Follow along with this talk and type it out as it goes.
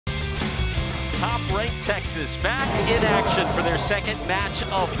top-ranked Texas back in action for their second match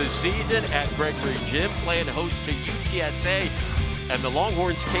of the season at Gregory Gym, playing host to UTSA. And the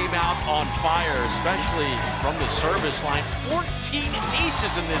Longhorns came out on fire, especially from the service line. 14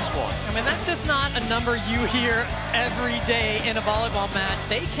 aces in this one. I mean, that's just not a number you hear every day in a volleyball match.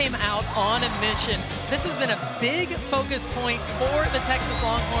 They came out on a mission. This has been a big focus point for the Texas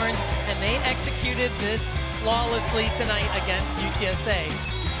Longhorns, and they executed this flawlessly tonight against UTSA.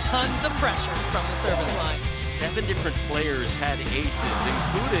 Tons of pressure from the service line. 7 different players had aces,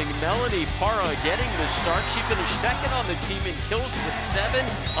 including Melanie Parra getting the start. She finished second on the team in kills with 7,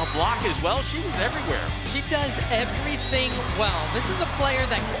 a block as well. She was everywhere. She does everything well. This is a player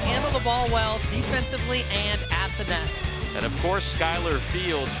that can handle the ball well defensively and at the net. And of course, Skylar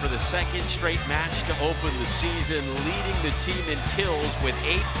Fields for the second straight match to open the season, leading the team in kills with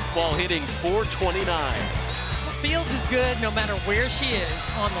 8 while hitting .429. Fields is good no matter where she is,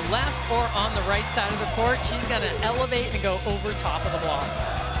 on the left or on the right side of the court. She's going to elevate and go over top of the block.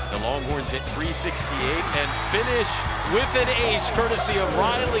 The Longhorns hit .368 and finish with an ace courtesy of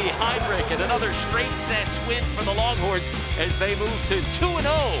Riley Heinrich, and another straight sets win for the Longhorns as they move to 2-0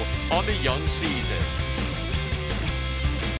 on the young season.